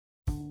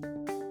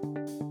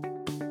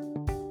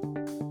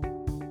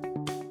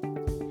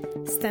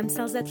Stem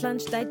Cells at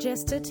Lunch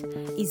Digested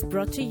is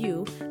brought to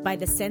you by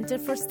the Centre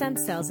for Stem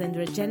Cells and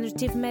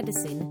Regenerative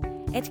Medicine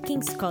at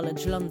King's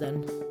College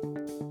London.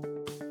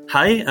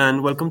 Hi,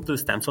 and welcome to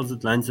Stem Cells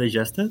at Lunch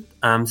Digested.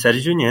 I'm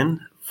Sergio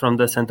Nien from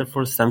the Centre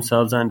for Stem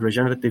Cells and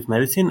Regenerative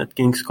Medicine at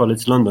King's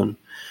College London.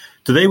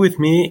 Today with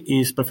me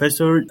is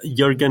Professor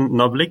Jürgen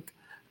Knoblich,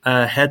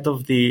 head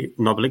of the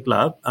Knoblich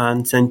Lab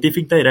and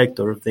scientific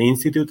director of the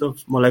Institute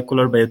of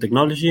Molecular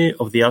Biotechnology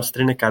of the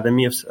Austrian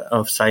Academy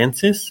of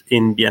Sciences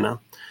in Vienna.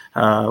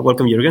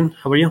 Welcome, Jürgen.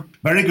 How are you?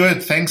 Very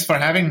good. Thanks for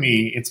having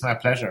me. It's my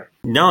pleasure.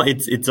 No,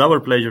 it's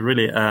our pleasure,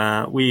 really.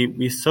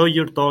 We saw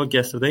your talk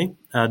yesterday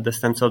at the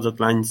Stem Cells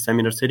at Lunch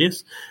seminar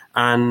series,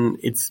 and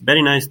it's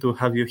very nice to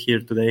have you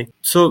here today.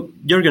 So,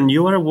 Jürgen,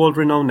 you are a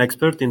world-renowned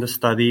expert in the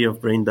study of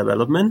brain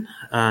development,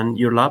 and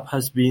your lab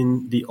has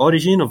been the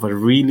origin of a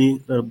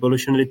really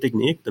revolutionary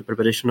technique, the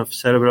preparation of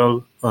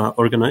cerebral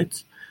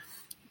organoids.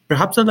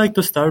 Perhaps I'd like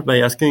to start by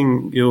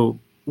asking you,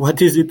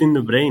 what is it in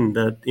the brain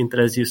that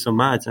interests you so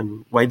much,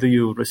 and why do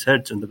you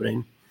research on the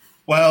brain?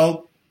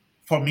 Well,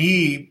 for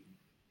me,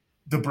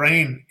 the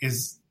brain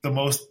is the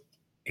most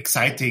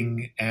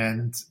exciting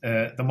and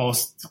the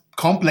most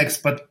complex,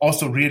 but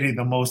also really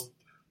the most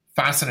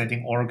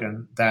fascinating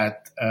organ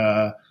that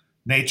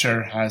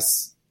nature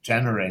has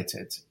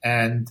generated.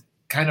 And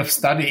kind of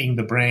studying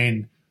the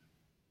brain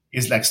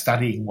is like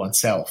studying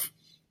oneself.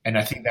 And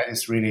I think that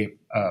is really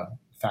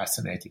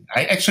fascinating.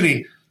 I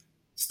actually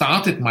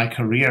started my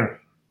career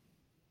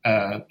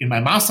in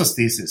my master's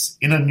thesis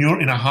in a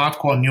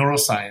hardcore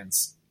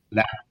neuroscience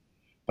lab.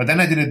 But then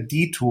I did a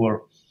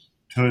detour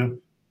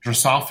to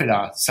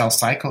Drosophila cell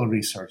cycle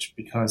research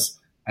because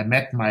I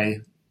met my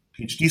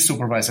PhD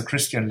supervisor,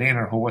 Christian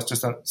Lehner, who was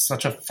just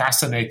such a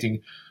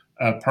fascinating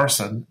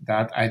person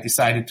that I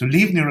decided to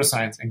leave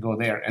neuroscience and go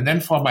there. And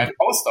then for my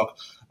postdoc,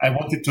 I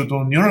wanted to do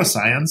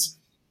neuroscience,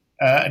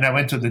 and I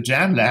went to the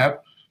JAM lab.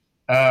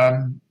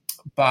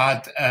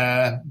 But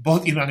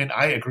both Ivan and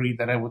I agreed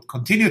that I would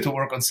continue to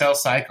work on cell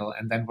cycle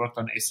and then worked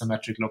on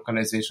asymmetric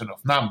localization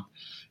of NAM.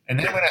 And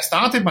then when I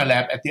started my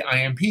lab at the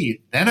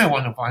IMP, then I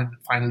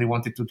finally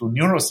wanted to do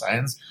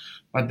neuroscience.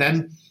 But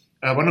then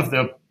one of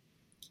the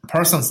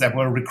persons that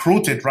were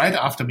recruited right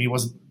after me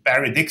was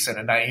Barry Dixon,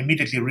 and I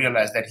immediately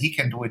realized that he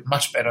can do it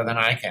much better than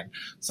I can.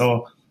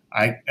 So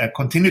I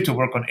continued to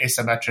work on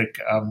asymmetric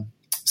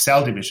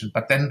cell division.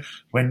 But then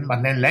when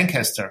Madeleine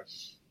Lancaster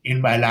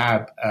in my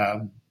lab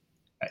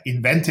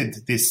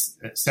invented this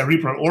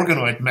cerebral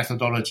organoid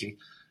methodology,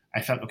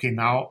 I felt, okay,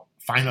 now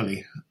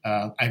finally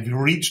I've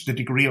reached the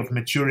degree of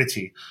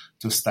maturity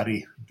to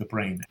study the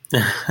brain.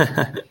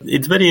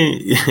 It's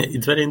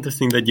very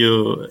interesting that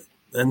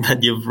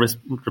you've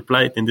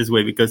replied in this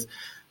way, because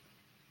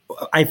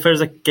I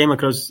first came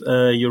across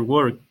your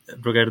work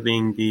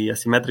regarding the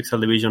asymmetric cell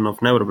division of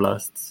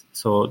neuroblasts,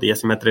 so the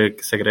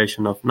asymmetric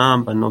segregation of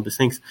NAMP and all these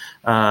things.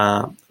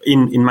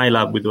 In my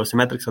lab, we do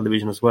asymmetric cell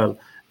division as well,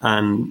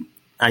 and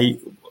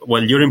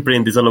your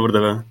imprint is all over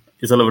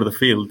the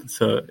field,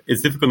 so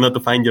it's difficult not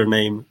to find your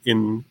name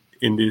in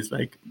these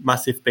like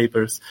massive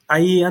papers.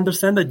 I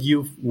understand that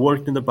you've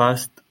worked in the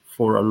past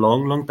for a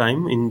long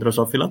time in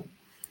Drosophila,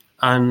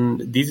 and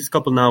this is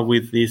coupled now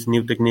with these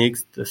new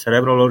techniques, the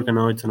cerebral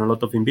organoids, and a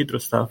lot of in vitro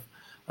stuff.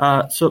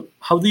 So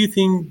how do you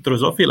think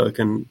Drosophila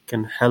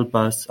can help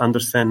us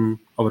understand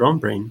our own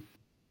brain?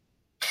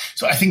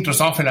 So I think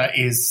Drosophila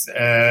is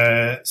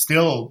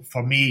still,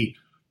 for me,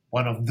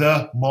 one of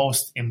the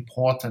most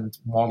important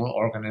model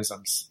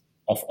organisms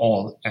of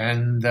all.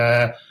 And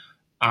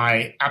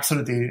I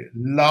absolutely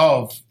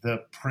love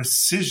the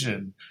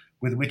precision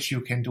with which you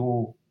can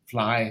do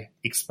fly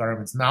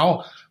experiments.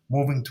 Now,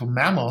 moving to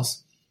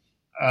mammals,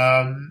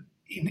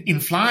 in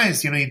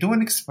flies, you do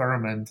an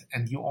experiment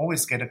and you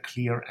always get a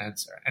clear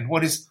answer. And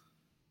what is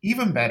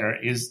even better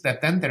is that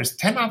then there's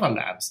 10 other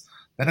labs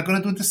that are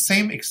going to do the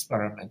same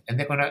experiment, and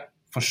they're going to,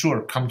 for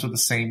sure, come to the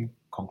same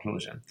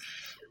conclusion.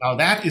 Now,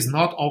 that is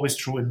not always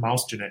true in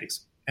mouse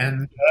genetics.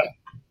 And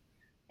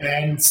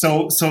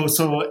so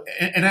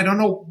I don't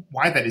know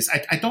why that is.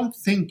 I don't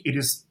think it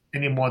is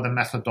any more the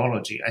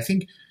methodology. I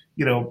think,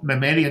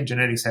 mammalian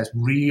genetics has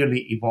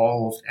really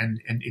evolved, and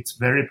it's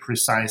very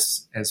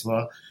precise as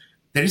well.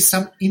 There is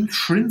some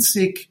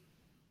intrinsic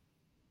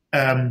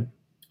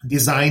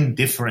design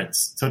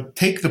difference. So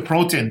take the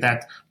protein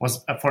that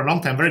was for a long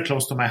time very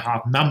close to my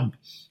heart, NAMP.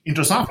 In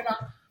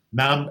Drosophila,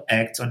 NAMP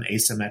acts on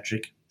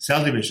asymmetric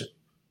cell division.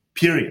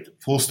 Period.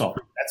 Full stop.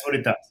 That's what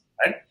it does,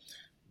 right?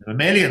 The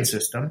mammalian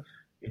system,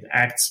 it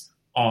acts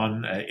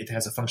on, it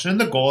has a function in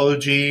the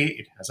Golgi,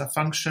 it has a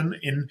function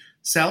in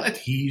cell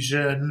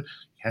adhesion,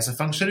 it has a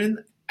function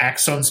in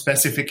axon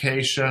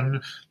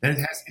specification, then it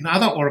has, in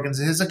other organs,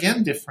 it has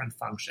again different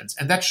functions.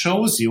 And that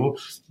shows you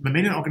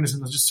mammalian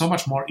organisms are just so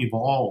much more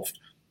evolved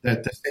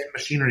that the same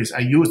machineries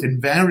are used in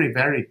very,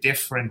 very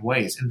different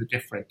ways in the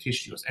different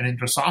tissues. And in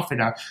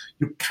Drosophila,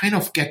 you kind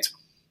of get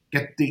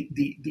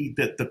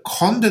the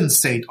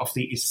condensate of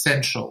the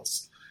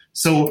essentials.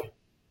 So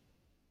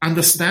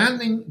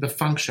understanding the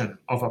function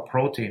of a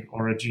protein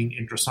or a gene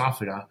in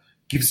Drosophila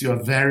gives you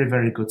a very,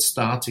 very good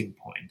starting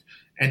point.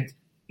 And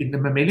in the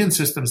mammalian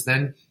systems,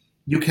 then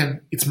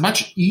it's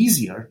much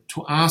easier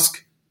to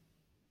ask,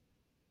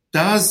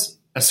 does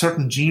a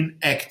certain gene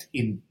act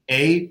in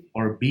A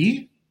or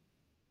B,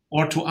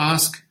 or to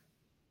ask,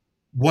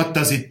 what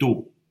does it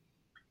do?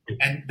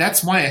 And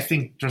that's why I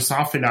think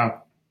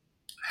Drosophila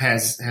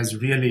has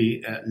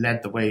really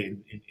led the way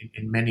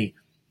in many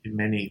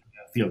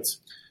fields.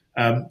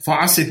 For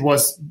us, it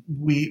was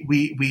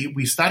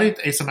we studied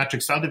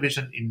asymmetric cell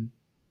division in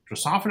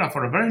Drosophila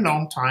for a very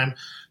long time.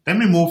 Then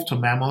we moved to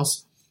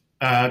mammals,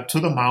 to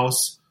the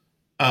mouse,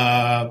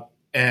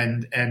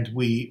 and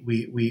we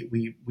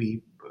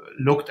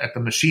looked at the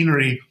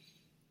machinery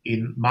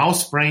in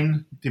mouse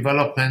brain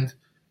development.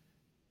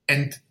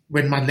 And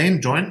when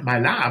Madeleine joined my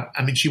lab,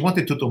 I mean, she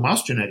wanted to do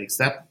mouse genetics.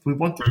 That we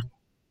wanted to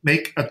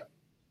make a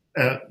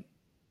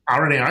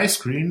RNAi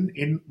screen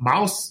in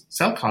mouse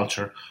cell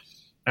culture.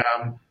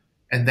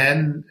 And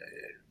then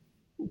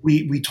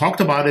we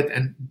talked about it,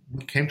 and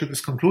we came to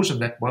this conclusion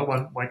that, well,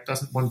 why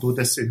doesn't one do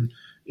this in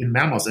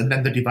mammals? And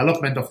then the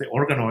development of the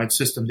organoid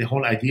system, the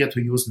whole idea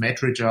to use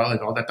Matrigel and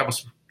all that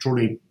was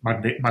truly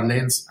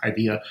Madeleine's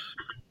idea.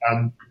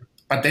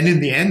 But then in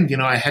the end,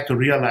 I had to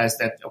realize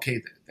that,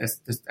 okay, I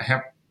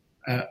have,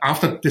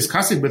 after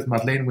discussing with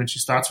Madeleine when she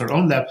starts her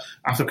own lab,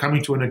 after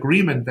coming to an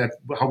agreement that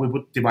how we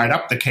would divide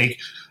up the cake,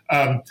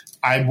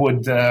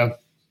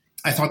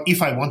 I thought,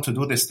 if I want to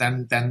do this,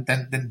 then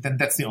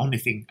that's the only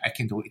thing I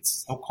can do.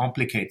 It's so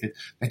complicated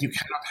that you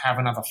cannot have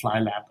another fly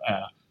lab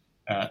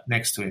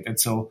next to it, and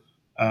so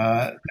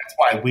that's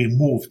why we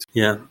moved.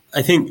 Yeah,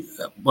 I think.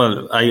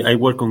 Well, I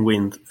work on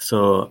wind,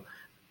 so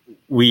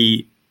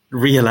we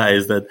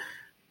realized that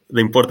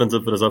the importance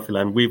of Drosophila,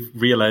 and we've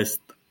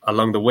realized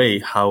along the way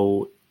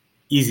how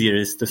easier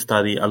it is to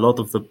study a lot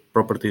of the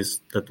properties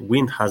that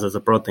wind has as a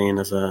protein,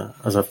 as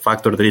a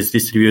factor that is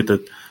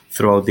distributed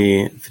throughout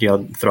the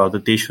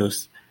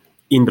tissues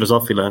in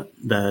Drosophila,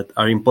 that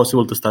are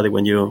impossible to study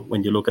when you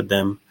look at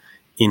them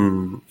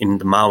in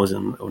the mouse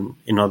and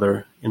in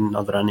other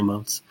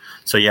animals.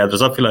 So yeah,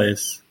 Drosophila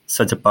is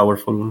such a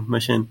powerful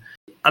machine.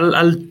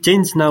 I'll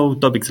change now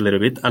topics a little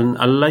bit, and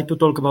I'd like to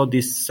talk about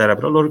these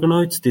cerebral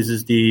organoids. This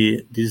is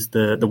the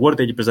work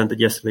that you presented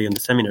yesterday in the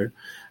seminar.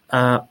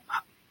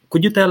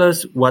 Could you tell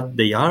us what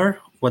they are,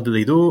 what do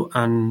they do,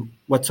 and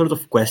what sort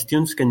of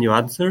questions can you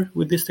answer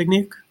with this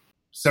technique?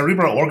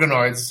 Cerebral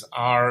organoids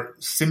are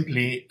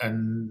simply a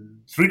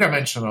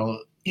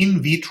three-dimensional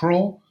in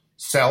vitro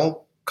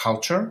cell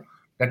culture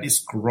that is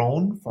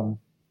grown from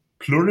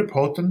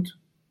pluripotent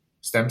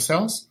stem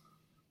cells.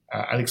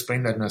 I'll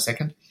explain that in a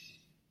second.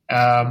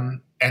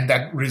 And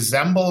that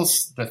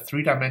resembles the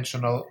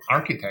three-dimensional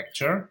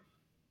architecture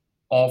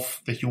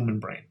of the human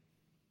brain.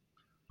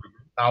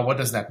 Now, what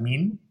does that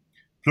mean?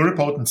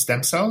 Pluripotent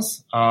stem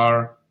cells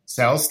are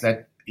cells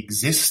that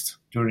exist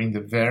during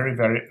the very,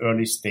 very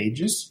early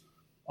stages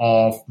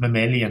of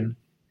mammalian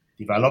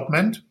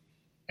development.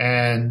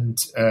 And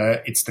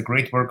it's the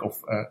great work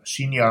of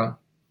Shinya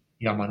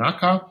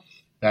Yamanaka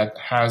that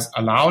has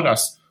allowed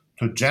us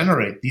to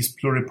generate these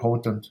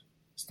pluripotent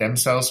stem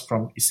cells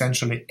from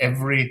essentially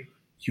every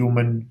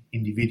human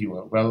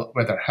individual, well,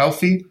 whether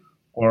healthy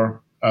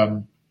or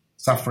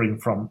suffering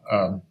from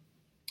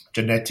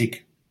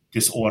genetic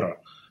disorder.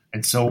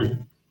 And so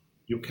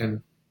you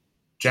can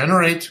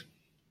generate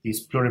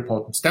these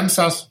pluripotent stem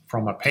cells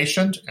from a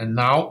patient, and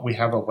now we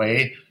have a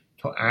way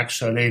to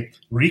actually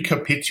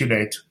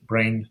recapitulate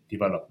brain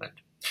development.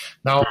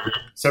 Now,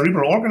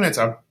 cerebral organoids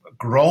are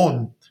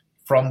grown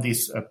from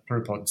these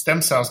pluripotent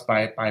stem cells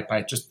by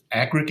just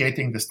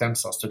aggregating the stem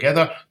cells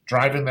together,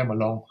 driving them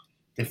along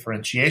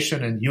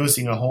differentiation, and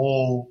using a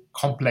whole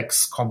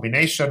complex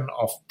combination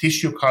of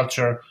tissue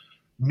culture,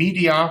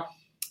 media,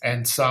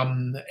 and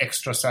some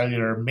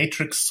extracellular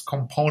matrix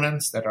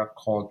components that are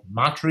called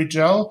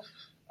Matrigel.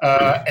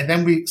 And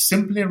then we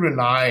simply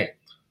rely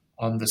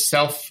on the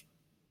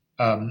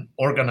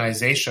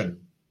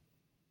self-organization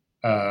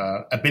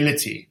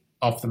ability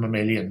of the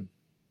mammalian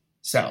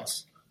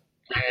cells.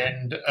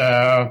 And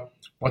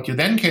what you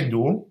then can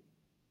do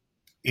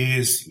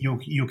is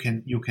you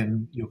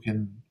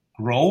can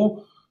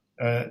grow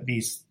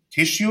these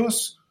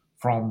tissues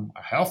from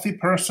a healthy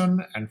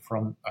person and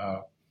from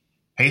a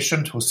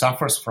patient who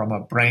suffers from a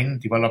brain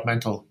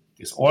developmental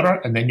disorder,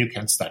 and then you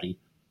can study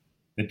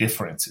the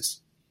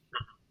differences.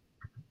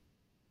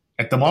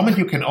 At the moment,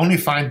 you can only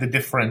study the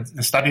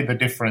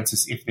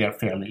differences if they are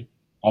fairly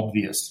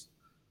obvious.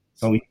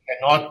 So you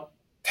cannot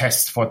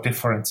test for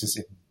differences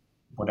in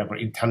whatever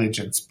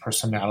intelligence,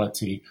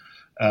 personality,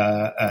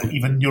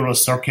 even neural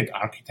circuit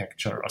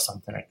architecture or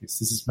something like this.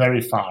 This is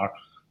very far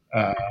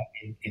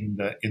in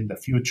the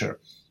future.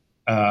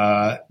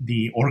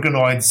 The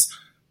organoids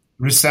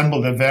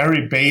resemble a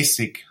very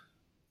basic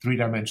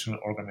three-dimensional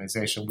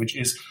organization, which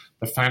is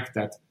the fact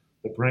that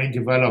the brain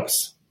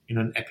develops in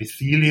an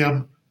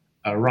epithelium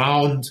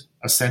around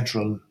a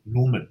central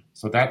lumen.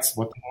 So that's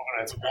what the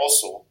organoids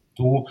also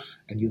do.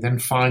 And you then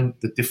find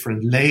the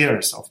different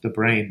layers of the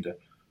brain, the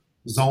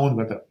zone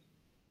where the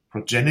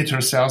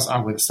progenitor cells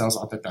are, where the cells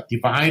are that are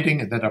dividing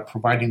and that are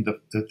providing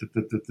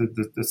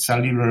the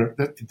cellular,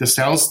 the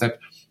cells that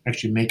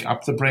actually make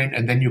up the brain.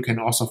 And then you can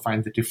also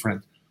find the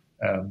different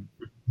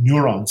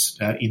neurons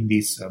in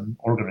these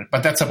organoids.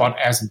 But that's about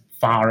as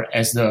far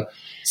as the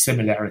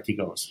similarity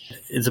goes.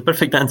 It's a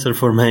perfect answer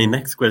for my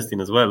next question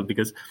as well,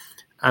 because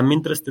I'm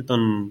interested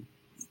on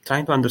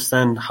trying to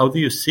understand, how do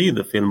you see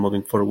the field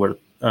moving forward?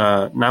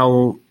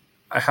 Now,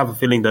 I have a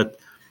feeling that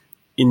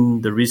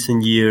in the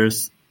recent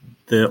years,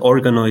 the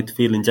organoid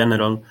field in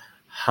general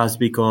has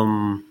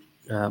become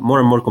more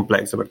and more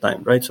complex over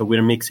time, right? So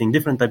we're mixing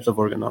different types of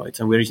organoids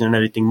and we're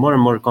generating more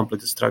and more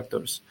complex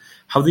structures.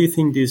 How do you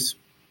think this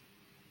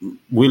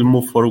will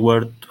move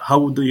forward?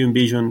 How do you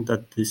envision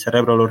that the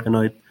cerebral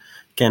organoid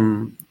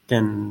can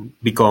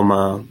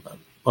become,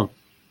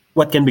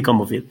 what can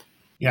become of it?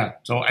 Yeah,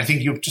 so I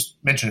think you've just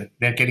mentioned it.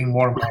 They're getting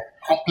more and more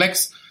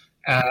complex.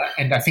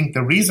 And I think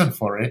the reason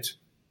for it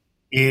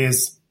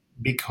is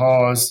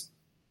because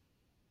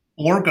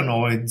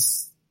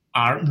organoids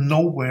are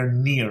nowhere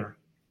near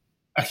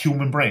a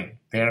human brain.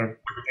 They're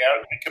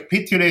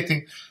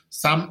recapitulating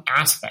some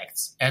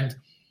aspects. And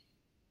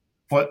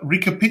for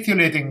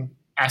recapitulating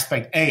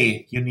aspect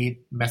A, you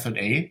need method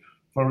A.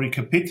 For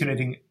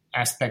recapitulating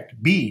aspect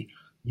B,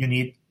 you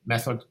need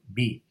method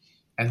B.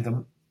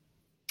 And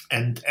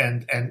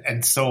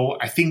so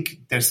I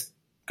think there's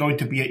going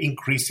to be an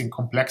increasing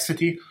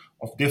complexity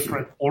of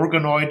different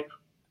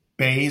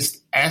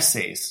organoid-based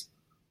assays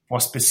for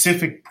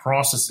specific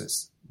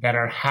processes that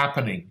are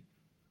happening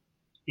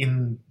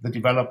in the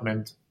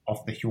development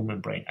of the human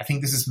brain. I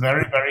think this is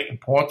very, very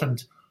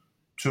important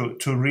to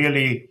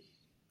really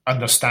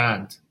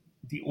understand.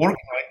 The organoid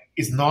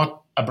is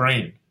not a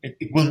brain.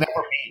 It will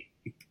never be.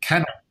 It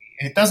cannot be.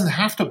 And it doesn't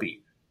have to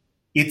be.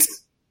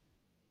 It's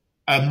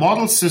a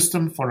model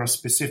system for a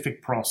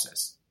specific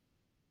process.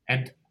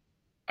 And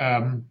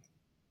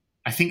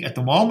I think at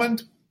the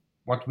moment,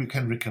 what we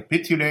can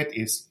recapitulate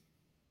is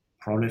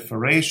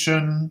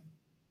proliferation,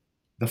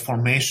 the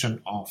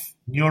formation of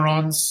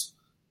neurons,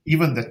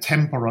 even the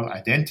temporal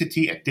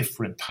identity at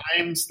different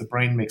times. The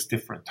brain makes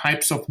different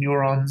types of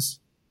neurons.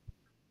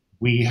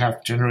 We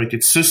have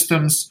generated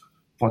systems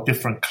for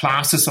different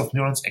classes of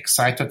neurons,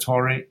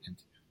 excitatory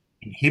and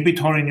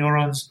inhibitory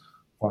neurons,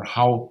 for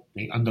how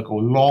they undergo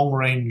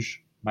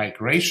long-range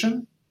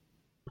migration.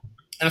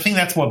 And I think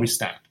that's where we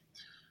stand.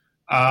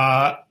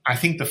 I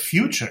think the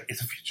future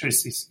is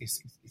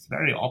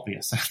very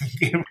obvious. I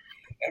think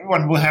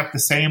everyone will have the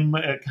same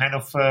kind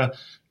of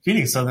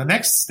feeling. So the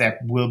next step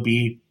will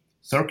be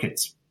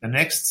circuits. The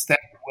next step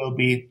will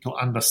be to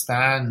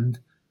understand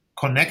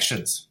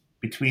connections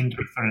between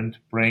different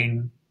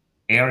brain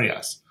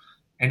areas.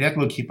 And that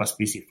will keep us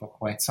busy for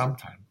quite some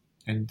time.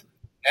 And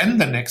then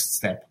the next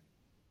step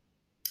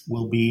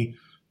will be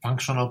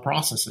functional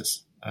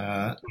processes.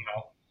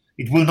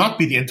 It will not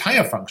be the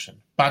entire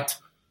function, but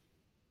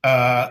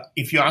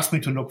if you ask me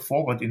to look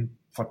forward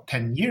for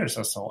 10 years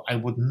or so, I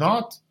would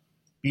not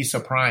be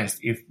surprised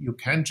if you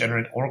can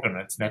generate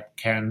organoids that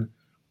can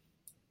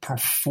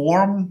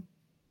perform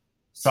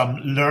some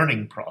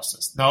learning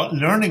process. Now,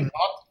 learning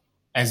not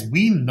as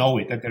we know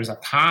it, that there's a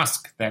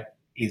task that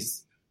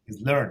is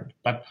learned,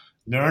 but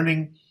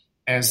learning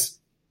as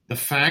the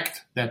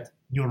fact that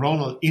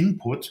neuronal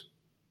input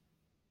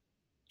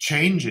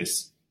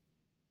changes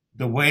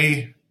the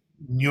way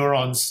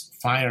neurons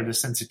fire, the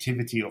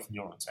sensitivity of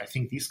neurons. I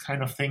think these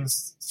kind of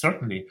things,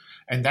 certainly.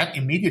 And that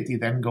immediately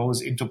then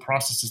goes into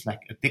processes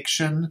like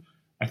addiction.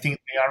 I think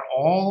they are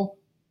all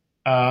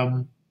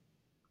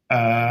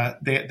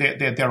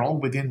they're all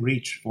within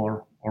reach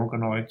for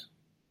organoid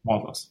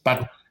models.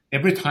 But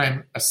every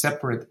time a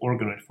separate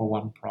organoid for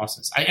one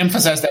process. I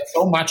emphasize that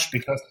so much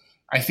because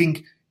I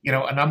think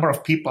a number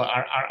of people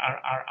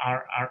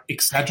are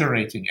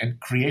exaggerating and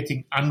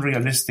creating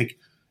unrealistic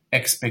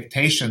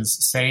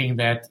expectations, saying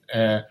that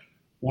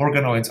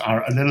organoids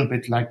are a little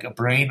bit like a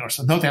brain or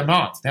so. No, they're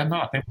not. They're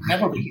not. They will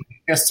never be.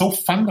 They're so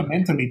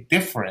fundamentally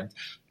different.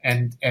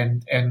 But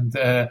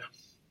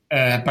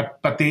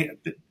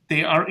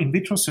they are in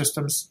vitro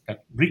systems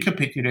that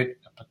recapitulate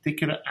a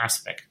particular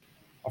aspect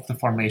of the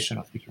formation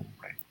of the human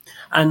brain.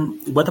 And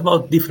what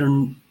about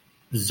different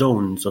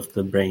zones of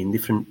the brain,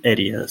 different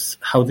areas?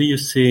 How do you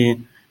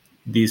see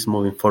this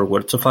moving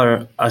forward? So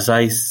far, as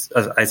I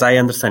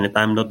understand it,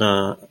 I'm not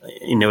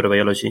in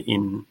neurobiology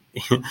in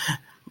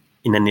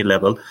any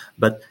level,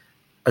 but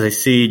as I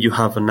see, you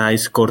have a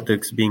nice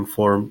cortex being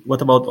formed.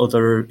 What about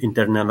other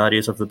internal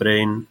areas of the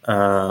brain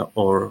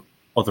or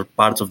other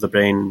parts of the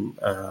brain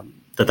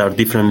that are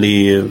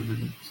differently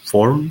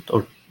formed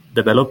or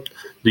developed?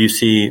 Do you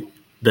see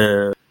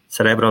the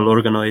cerebral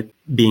organoid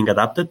being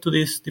adapted to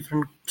these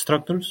different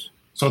structures?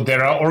 So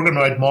there are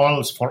organoid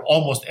models for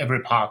almost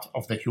every part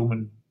of the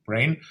human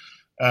brain.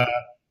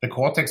 The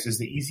cortex is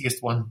the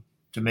easiest one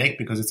to make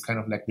because it's kind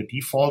of like the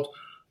default.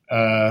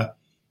 The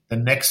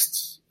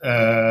next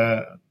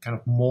kind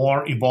of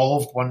more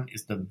evolved one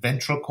is the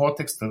ventral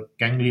cortex, the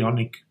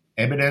ganglionic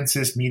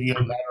eminences,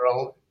 medial,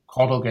 lateral,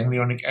 caudal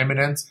ganglionic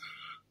eminence.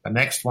 The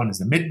next one is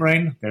the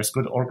midbrain. There's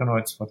good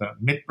organoids for the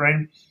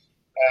midbrain.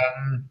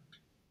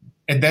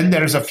 And then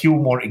there's a few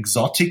more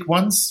exotic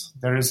ones.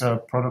 There is a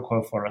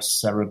protocol for a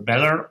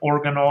cerebellar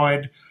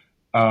organoid,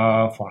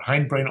 for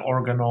hindbrain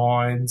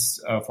organoids,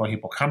 for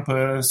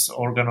hippocampus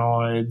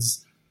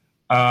organoids.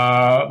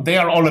 They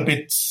are all a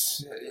bit,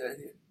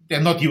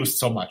 they're not used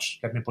so much.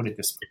 Let me put it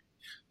this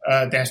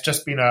way. There's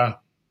just been a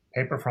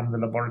paper from the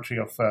laboratory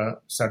of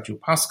Sergio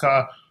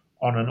Pasca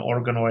on an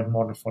organoid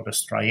model for the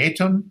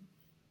striatum.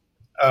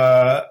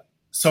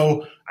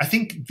 So I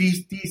think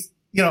these,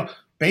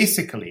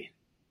 basically,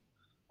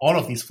 all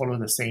of these follow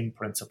the same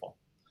principle.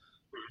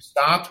 You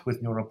start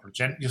with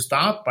you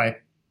start by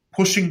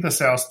pushing the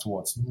cells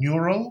towards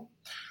neural.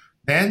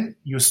 Then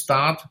you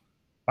start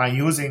by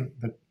using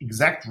the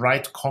exact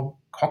right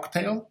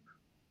cocktail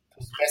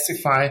to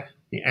specify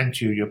the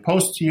anterior,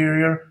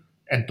 posterior,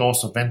 and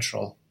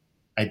dorsoventral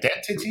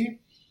identity.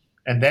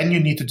 And then you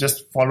need to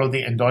just follow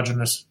the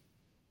endogenous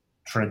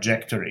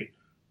trajectory.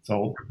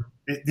 So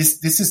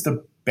this is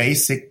the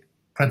basic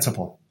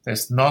principle.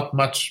 There's not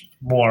much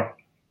more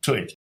to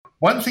it.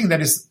 One thing that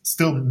is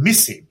still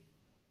missing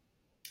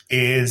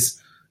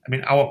is,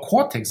 our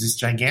cortex is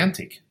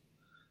gigantic.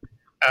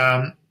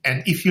 And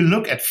if you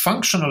look at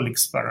functional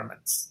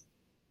experiments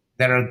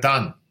that are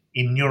done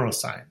in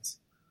neuroscience,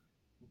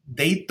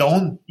 they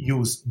don't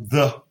use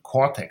the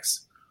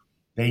cortex.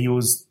 They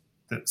use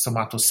the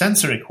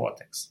somatosensory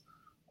cortex,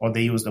 or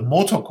they use the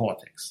motor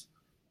cortex,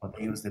 or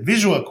they use the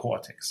visual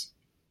cortex,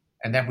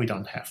 and that we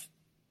don't have.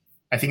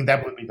 I think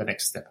that would be the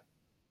next step.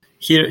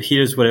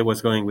 Here's where I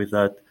was going with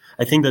that.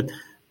 I think that,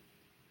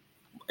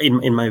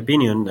 in my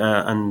opinion,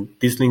 and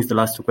this links the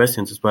last two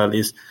questions as well,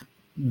 is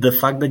the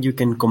fact that you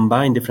can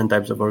combine different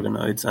types of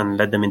organoids and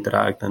let them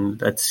interact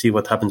and let's see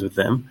what happens with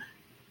them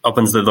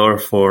opens the door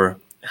for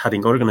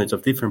having organoids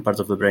of different parts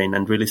of the brain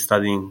and really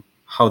studying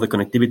how the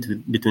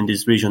connectivity between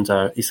these regions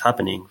is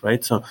happening,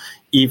 right? So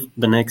if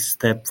the next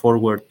step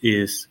forward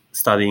is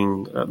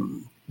studying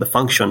the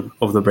function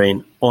of the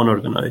brain on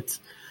organoids,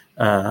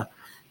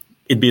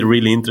 it'd be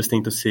really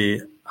interesting to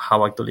see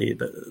how actually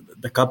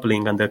the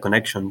coupling and the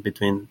connection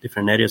between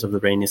different areas of the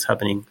brain is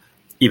happening,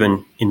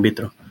 even in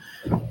vitro.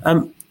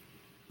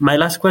 My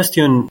last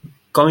question,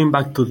 coming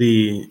back to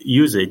the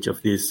usage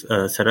of these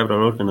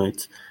cerebral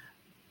organoids,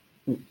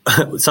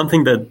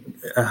 something that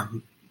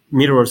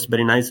mirrors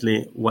very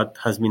nicely what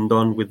has been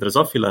done with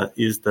Drosophila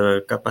is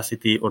the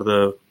capacity or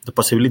the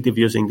possibility of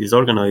using these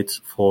organoids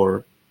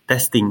for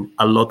testing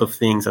a lot of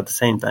things at the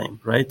same time,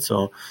 right?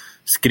 So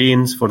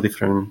screens for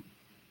different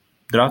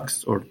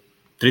drugs or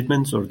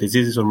treatments or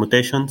diseases or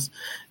mutations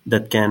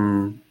that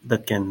can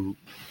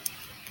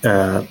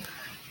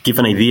give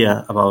an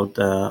idea about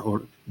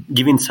or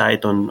give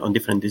insight on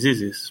different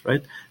diseases,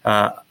 right?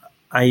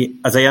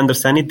 As I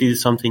understand it, this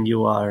is something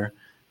you are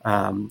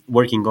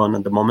working on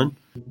at the moment.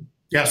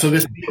 Yeah, so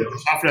this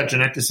Drosophila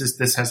geneticist,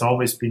 this has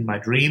always been my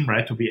dream,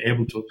 right? To be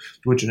able to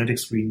do a genetic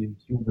screen in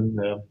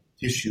human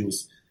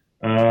tissues.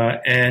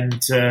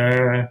 And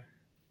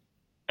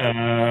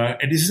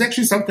this is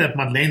actually something that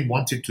Madeleine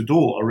wanted to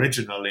do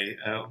originally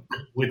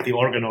with the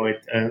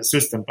organoid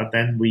system, but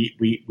then we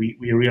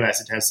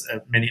realized it has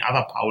many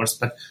other powers.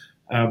 But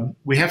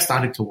we have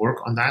started to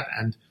work on that,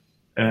 and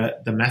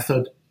the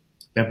method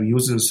that we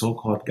use is a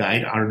so-called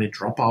guide RNA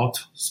dropout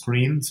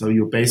screen. So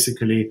you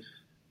basically,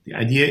 the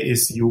idea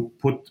is you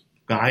put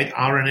guide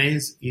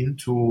RNAs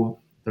into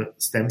the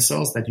stem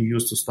cells that you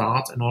use to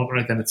start an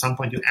organoid, then at some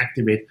point you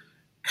activate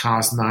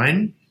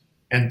Cas9,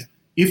 and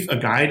if a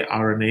guide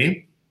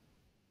RNA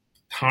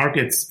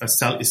targets a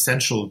cell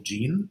essential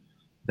gene,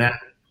 then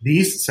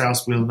these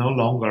cells will no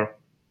longer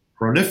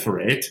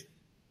proliferate,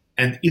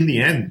 and in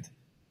the end,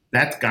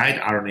 that guide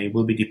RNA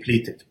will be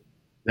depleted.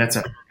 That's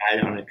a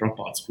guide RNA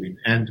dropout screen,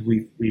 and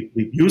we've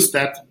used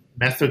that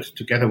method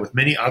together with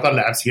many other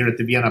labs here at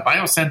the Vienna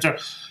Biocenter.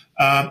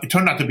 It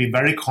turned out to be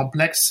very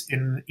complex.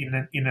 In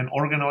an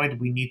organoid,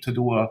 we need to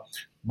do a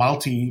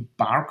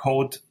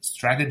multi-barcode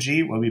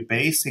strategy where we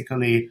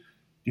basically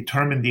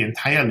determine the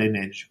entire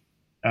lineage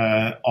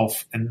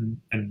of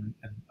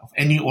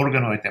any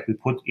organoid that we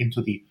put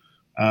into the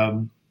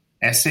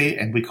assay,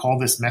 and we call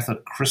this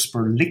method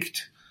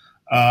CRISPR-Lict.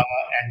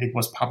 And it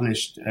was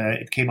published.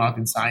 It came out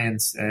in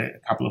Science a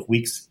couple of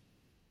weeks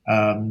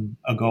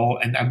ago,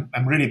 and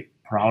I'm really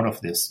proud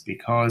of this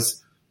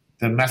because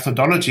the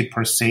methodology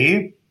per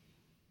se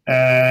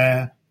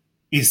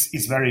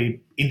is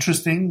very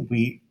interesting.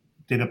 We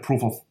did a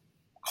proof of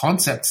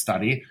concept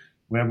study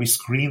where we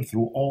screened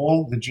through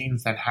all the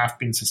genes that have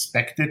been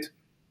suspected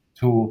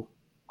to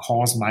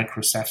cause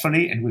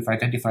microcephaly, and we've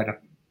identified a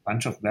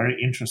bunch of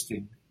very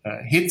interesting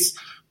hits.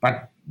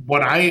 But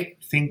what I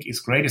think is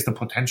great is the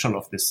potential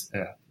of this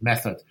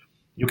method.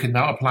 You can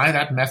now apply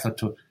that method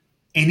to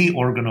any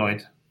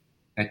organoid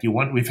that you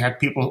want. We've had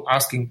people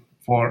asking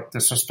for the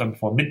system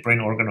for midbrain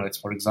organoids,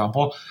 for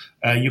example.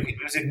 You can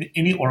use it in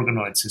any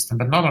organoid system,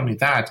 but not only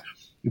that,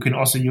 you can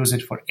also use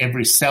it for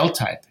every cell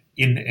type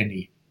in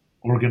any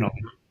organoid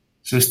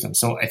system.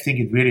 So I think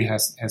it really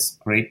has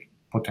great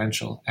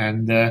potential.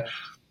 And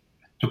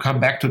to come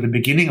back to the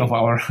beginning of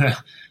our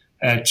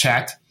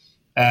chat,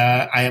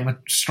 I am a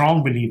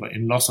strong believer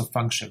in loss of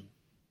function,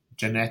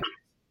 genetics.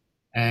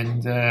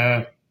 And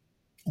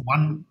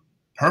one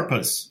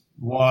purpose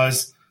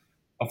was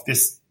of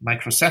this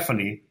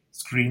microcephaly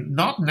screen,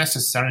 not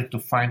necessarily to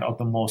find out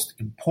the most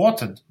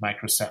important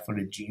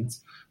microcephaly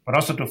genes, but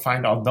also to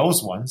find out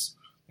those ones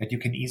that you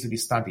can easily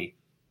study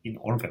in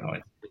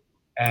organoids.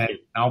 And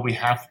now we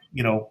have,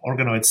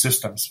 organoid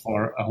systems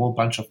for a whole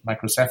bunch of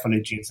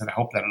microcephaly genes, and I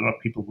hope that a lot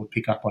of people will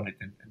pick up on it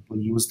and will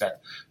use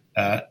that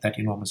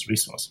enormous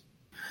resource.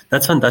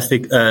 That's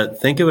fantastic.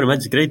 Thank you very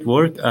much. Great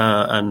work,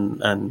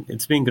 and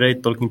it's been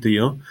great talking to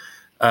you.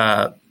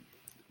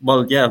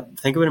 Well, yeah,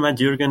 thank you very much,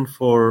 Jürgen,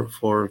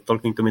 for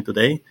talking to me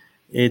today.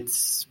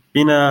 It's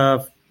been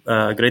a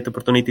great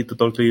opportunity to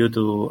talk to you,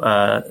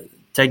 to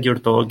check your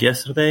talk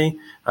yesterday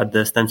at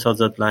the Stem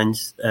Cells at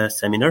Lunch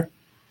seminar.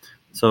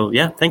 So,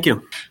 yeah, thank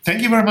you.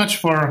 Thank you very much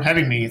for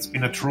having me. It's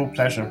been a true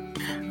pleasure.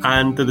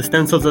 And to the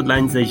Stem Cells at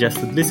Lunch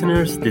Digested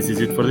listeners, this is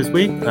it for this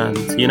week, and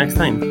see you next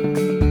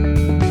time.